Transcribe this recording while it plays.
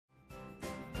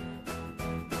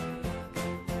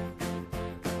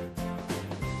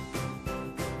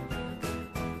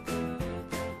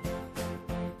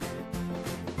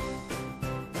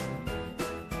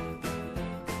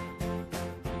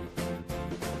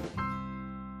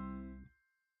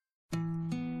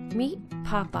Meet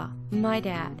Papa, my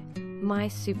dad, my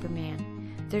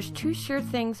Superman. There's two sure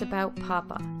things about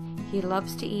Papa. He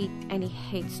loves to eat and he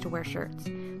hates to wear shirts.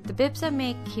 The bibs I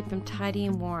make keep him tidy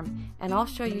and warm, and I'll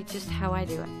show you just how I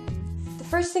do it. The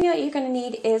first thing that you're going to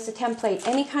need is a template.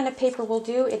 Any kind of paper will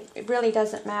do, it really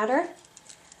doesn't matter.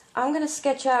 I'm going to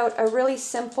sketch out a really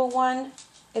simple one.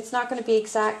 It's not going to be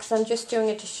exact because I'm just doing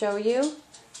it to show you.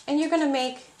 And you're going to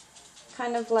make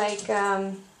kind of like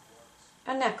a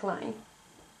neckline,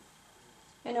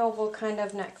 an oval kind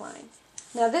of neckline.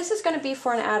 Now this is going to be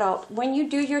for an adult. When you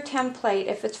do your template,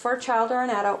 if it's for a child or an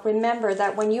adult, remember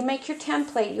that when you make your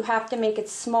template, you have to make it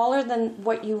smaller than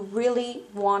what you really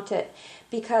want it.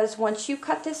 Because once you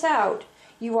cut this out,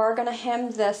 you are going to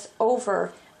hem this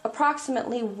over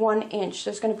approximately 1 inch.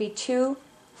 There's going to be 2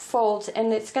 folds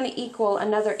and it's going to equal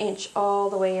another inch all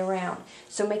the way around.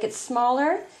 So make it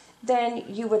smaller than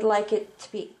you would like it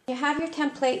to be. You have your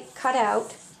template cut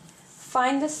out.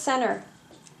 Find the center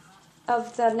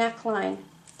of the neckline,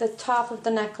 the top of the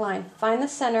neckline. Find the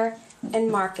center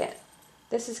and mark it.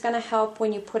 This is going to help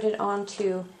when you put it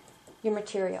onto your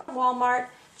material. Walmart,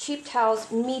 cheap towels,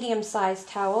 medium-sized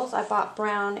towels. I bought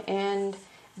brown and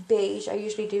beige. I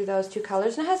usually do those 2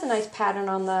 colors, and it has a nice pattern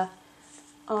on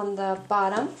the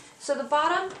bottom. So the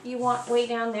bottom you want way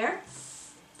down there,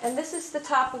 and this is the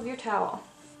top of your towel.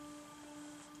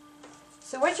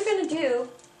 So what you're going to do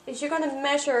is you're going to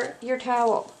measure your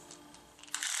towel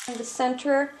in the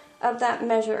center of that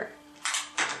measure,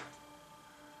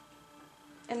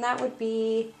 and that would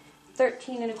be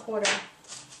 13 1/4.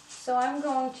 So I'm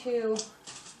going to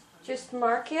just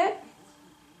mark it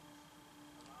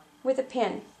with a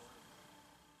pin.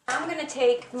 I'm going to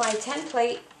take my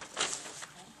template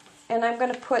and I'm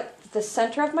going to put the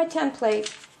center of my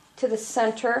template to the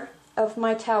center of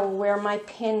my towel where my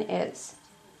pin is.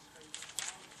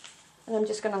 And I'm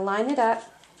just going to line it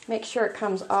up, make sure it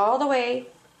comes all the way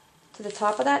to the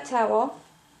top of that towel,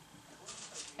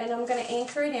 and I'm going to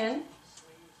anchor it in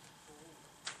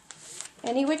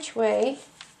any which way,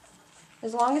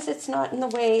 as long as it's not in the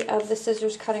way of the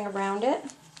scissors cutting around it.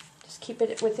 Just keep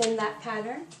it within that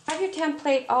pattern. Have your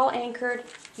template all anchored.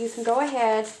 You can go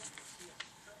ahead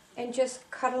and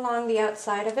just cut along the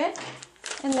outside of it,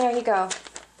 and there you go.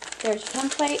 There's your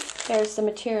template, there's the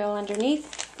material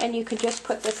underneath, and you can just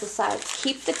put this aside.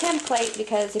 Keep the template,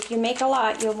 because if you make a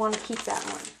lot, you'll want to keep that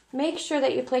one. Make sure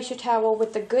that you place your towel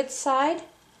with the good side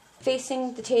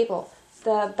facing the table,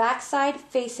 the back side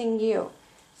facing you.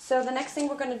 So the next thing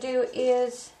we're going to do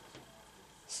is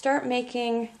start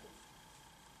making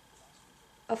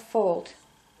a fold.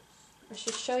 I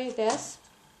should show you this.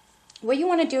 What you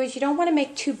want to do is you don't want to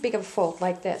make too big of a fold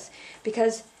like this,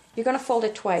 because you're going to fold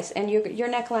it twice and your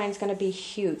neckline is going to be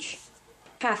huge.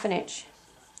 1/2 inch.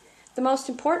 The most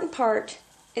important part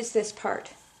is this part.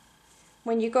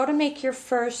 When you go to make your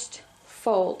first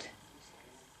fold,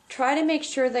 try to make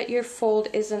sure that your fold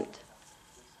isn't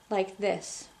like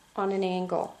this on an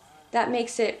angle. That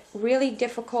makes it really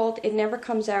difficult. It never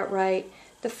comes out right.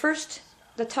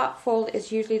 The top fold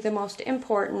is usually the most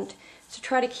important, so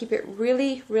try to keep it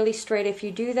really, really straight. If you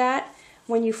do that,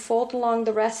 when you fold along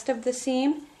the rest of the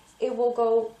seam, it will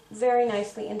go very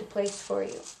nicely into place for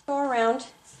you. Go around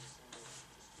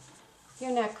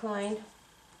your neckline,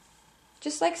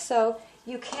 just like so.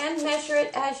 You can measure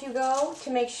it as you go to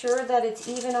make sure that it's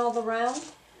even all around,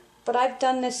 but I've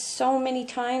done this so many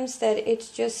times that it's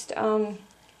just,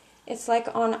 it's like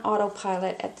on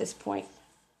autopilot at this point.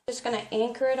 Just going to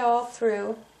anchor it all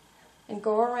through and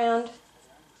go around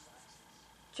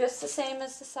just the same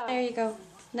as the side. There you go,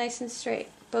 nice and straight,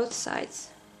 both sides.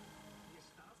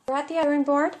 We're at the iron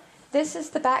board. This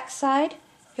is the back side.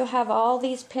 You'll have all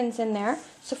these pins in there.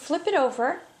 So flip it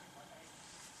over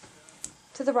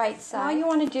to the right side. All you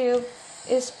want to do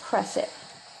is press it.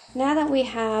 Now that we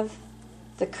have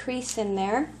the crease in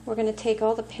there, we're going to take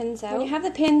all the pins out. When you have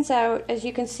the pins out, as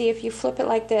you can see, if you flip it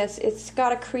like this, it's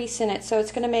got a crease in it, so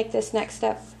it's going to make this next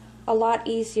step a lot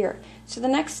easier. So the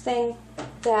next thing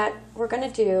that we're going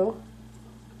to do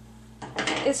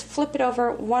is flip it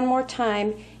over one more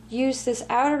time. Use this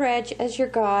outer edge as your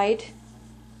guide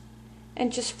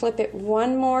and just flip it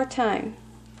one more time,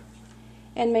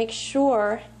 and make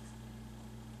sure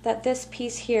that this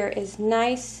piece here is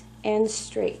nice and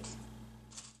straight.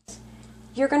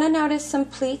 You're going to notice some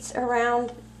pleats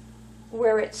around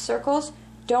where it circles.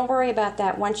 Don't worry about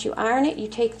that. Once you iron it, you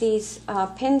take these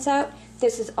pins out,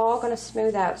 this is all going to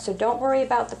smooth out, so don't worry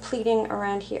about the pleating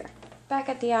around here. Back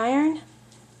at the iron,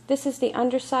 this is the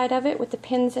underside of it with the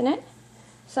pins in it.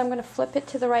 So I'm going to flip it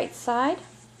to the right side,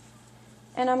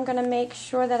 and I'm going to make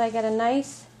sure that I get a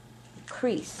nice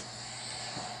crease.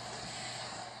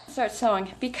 Start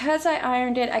sewing. Because I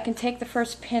ironed it, I can take the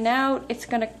first pin out. It's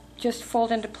going to just fold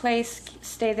into place,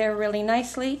 stay there really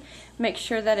nicely. Make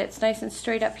sure that it's nice and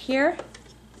straight up here.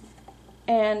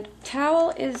 And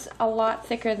towel is a lot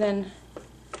thicker than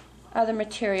other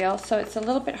material, so it's a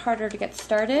little bit harder to get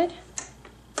started.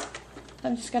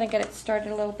 I'm just going to get it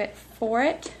started a little bit for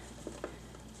it.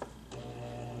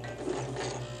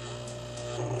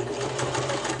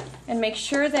 And make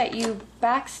sure that you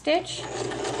back stitch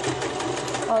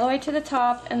all the way to the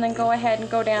top and then go ahead and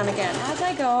go down again. As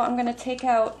I go, I'm going to take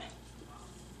out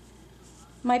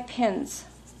my pins.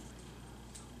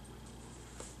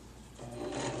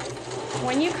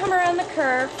 When you come around the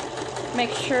curve,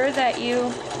 make sure that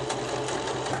you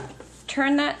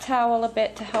turn that towel a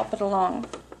bit to help it along.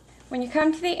 When you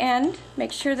come to the end,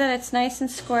 make sure that it's nice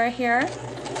and square here.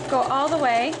 Go all the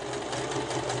way,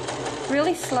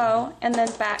 really slow, and then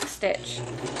back stitch.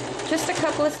 Just a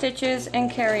couple of stitches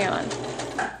and carry on.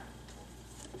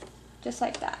 Just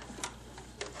like that.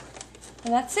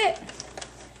 And that's it.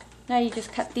 Now you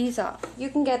just cut these off. You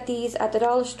can get these at the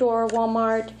dollar store,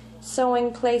 Walmart,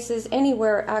 sewing places,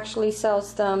 anywhere actually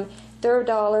sells them. They're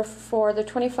 $1 for, they're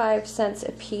 25 cents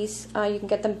a piece. You can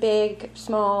get them big,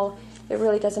 small, it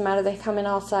really doesn't matter. They come in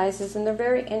all sizes and they're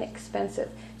very inexpensive.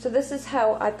 So this is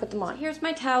how I put them on. Here's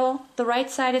my towel. The right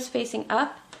side is facing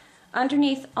up.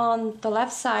 Underneath on the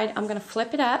left side, I'm going to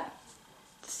flip it up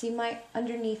to see my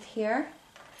underneath here.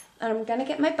 And I'm going to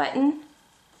get my button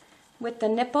with the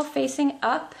nipple facing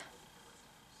up.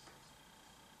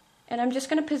 And I'm just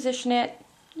going to position it,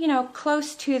 you know,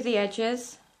 close to the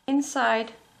edges,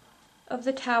 inside of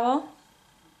the towel,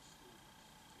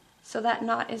 so that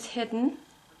knot is hidden.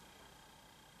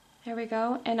 There we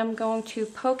go. And I'm going to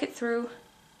poke it through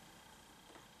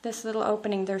this little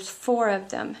opening. There's 4 of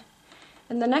them.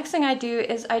 And the next thing I do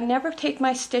is I never take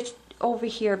my stitch over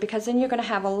here, because then you're going to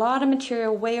have a lot of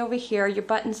material way over here. Your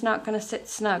button's not going to sit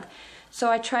snug. So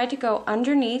I try to go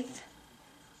underneath,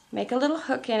 make a little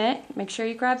hook in it, make sure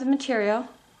you grab the material,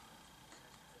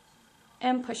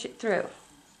 and push it through.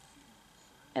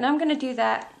 And I'm going to do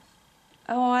that,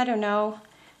 oh, I don't know,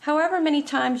 however many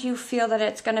times you feel that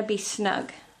it's going to be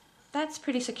snug. That's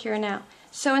pretty secure now.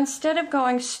 So instead of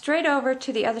going straight over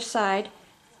to the other side,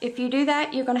 if you do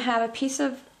that, you're going to have a piece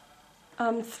of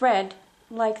thread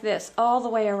like this all the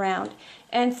way around.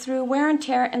 And through wear and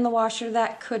tear in the washer,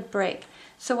 that could break.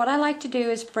 So what I like to do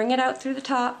is bring it out through the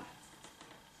top,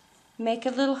 make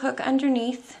a little hook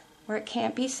underneath where it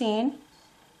can't be seen,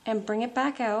 and bring it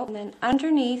back out. And then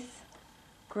underneath,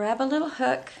 grab a little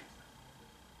hook,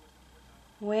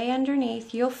 way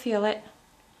underneath, you'll feel it,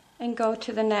 and go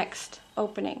to the next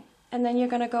opening. And then you're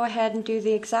going to go ahead and do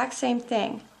the exact same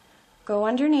thing. Go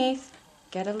underneath,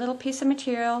 get a little piece of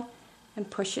material, and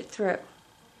push it through.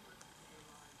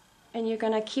 And you're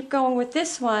going to keep going with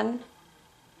this one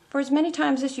for as many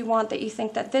times as you want that you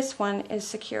think that this one is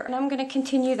secure. And I'm going to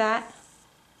continue that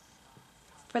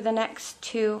for the next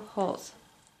 2 holes.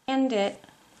 End it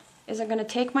is I'm going to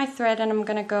take my thread and I'm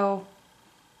going to go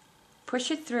push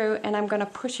it through, and I'm going to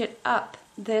push it up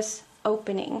this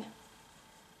opening,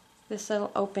 this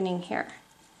little opening here,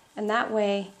 and that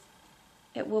way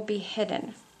it will be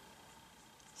hidden.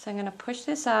 So I'm going to push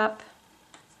this up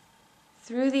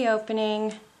through the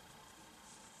opening,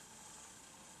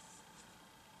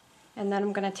 and then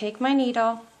I'm going to take my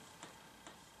needle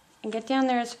and get down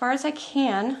there as far as I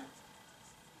can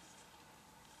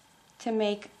to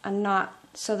make a knot,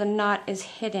 so the knot is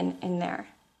hidden in there.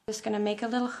 Just going to make a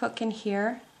little hook in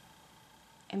here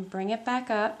and bring it back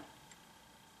up.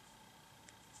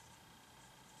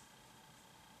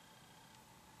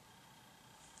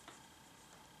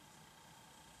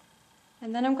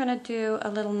 And then I'm going to do a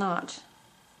little knot,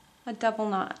 a double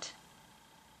knot.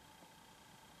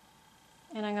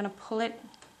 And I'm going to pull it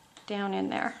down in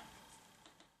there.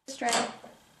 Strand.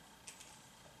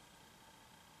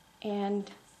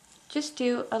 And just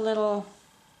do a little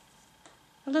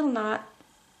knot.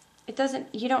 It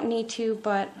doesn't, you don't need to,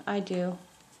 but I do.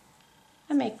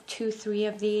 I make 2, 3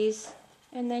 of these,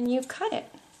 and then you cut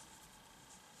it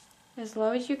as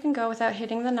low as you can go without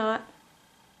hitting the knot,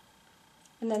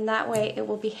 and then that way it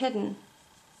will be hidden.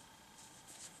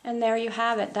 And there you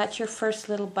have it. That's your first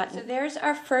little button. So there's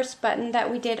our first button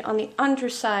that we did on the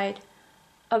underside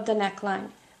of the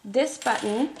neckline. This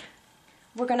button,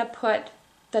 we're going to put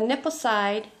the nipple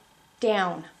side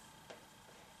down,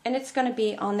 and it's going to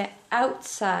be on the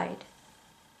outside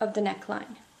of the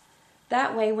neckline.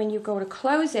 That way when you go to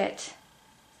close it,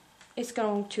 it's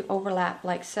going to overlap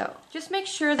like so. Just make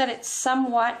sure that it's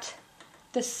somewhat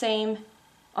the same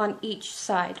on each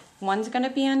side. One's going to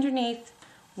be underneath,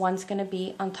 one's going to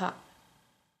be on top.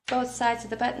 Both sides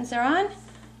of the buttons are on.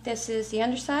 This is the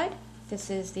underside, this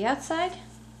is the outside,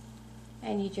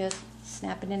 and you just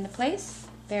snap it into place.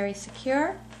 Very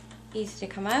secure, easy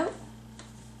to come out.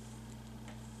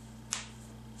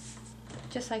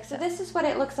 Just like so. This is what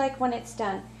it looks like when it's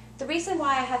done. The reason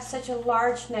why I have such a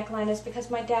large neckline is because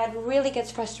my dad really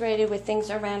gets frustrated with things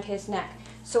around his neck.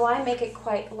 So I make it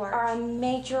quite large. Are a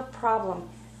major problem.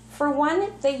 For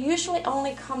one, they usually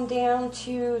only come down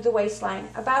to the waistline,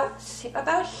 about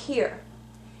here.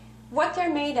 What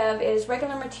they're made of is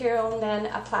regular material and then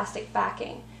a plastic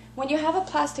backing. When you have a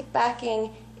plastic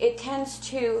backing, it tends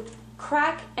to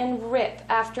crack and rip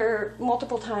after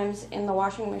multiple times in the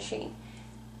washing machine.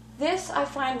 This I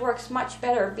find works much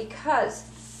better because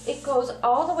it goes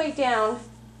all the way down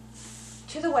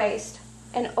to the waist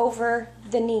and over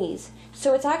the knees.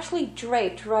 So it's actually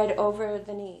draped right over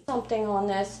the knees. Something on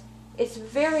this, it's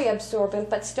very absorbent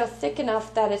but still thick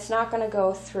enough that it's not going to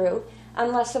go through,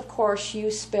 unless of course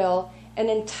you spill an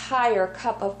entire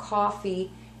cup of coffee,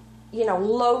 you know,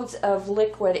 loads of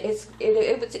liquid, it's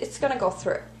going to go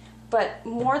through. But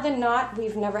more than not,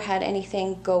 we've never had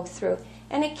anything go through.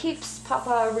 And it keeps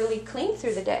Papa really clean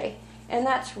through the day. And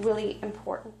that's really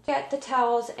important. Get the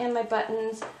towels and my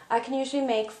buttons. I can usually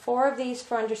make 4 of these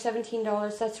for under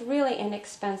 $17. That's really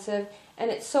inexpensive and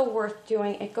it's so worth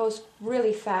doing. It goes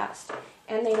really fast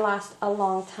and they last a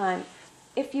long time.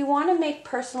 If you want to make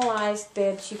personalized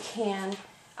bibs, you can.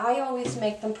 I always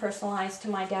make them personalized to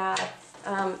my dad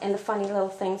and the funny little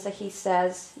things that he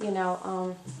says, you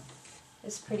know,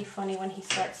 it's pretty funny when he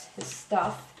starts his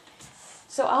stuff.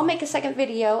 So I'll make a second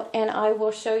video and I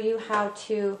will show you how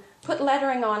to put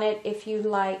lettering on it if you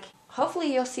like.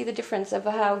 Hopefully you'll see the difference of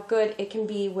how good it can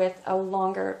be with a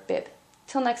longer bib.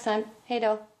 Till next time, hey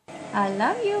doll. I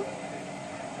love you.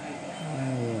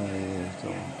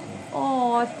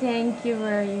 Oh, thank you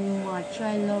very much.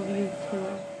 I love you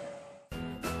too.